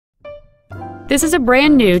This is a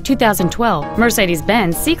brand new 2012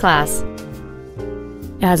 Mercedes-Benz C-Class.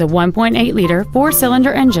 It has a 1.8-liter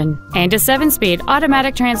four-cylinder engine and a 7-speed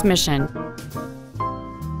automatic transmission.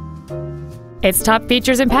 Its top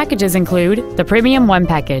features and packages include the Premium 1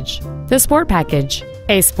 package, the Sport package,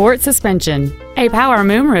 a sport suspension, a power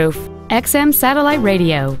moonroof, XM satellite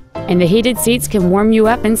radio, and the heated seats can warm you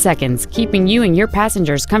up in seconds, keeping you and your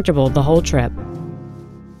passengers comfortable the whole trip.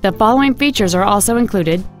 The following features are also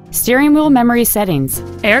included: steering wheel memory settings,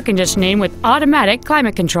 air conditioning with automatic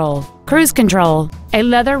climate control, cruise control, a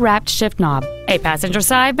leather-wrapped shift knob, a passenger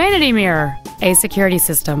side vanity mirror, a security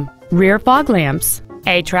system, rear fog lamps,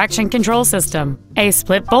 a traction control system, a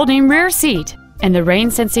split folding rear seat, and the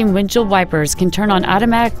rain-sensing windshield wipers can turn on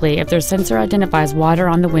automatically if their sensor identifies water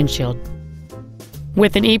on the windshield.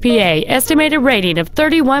 With an EPA estimated rating of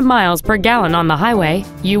 31 miles per gallon on the highway,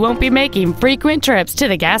 you won't be making frequent trips to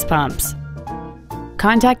the gas pumps.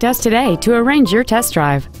 Contact us today to arrange your test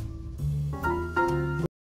drive.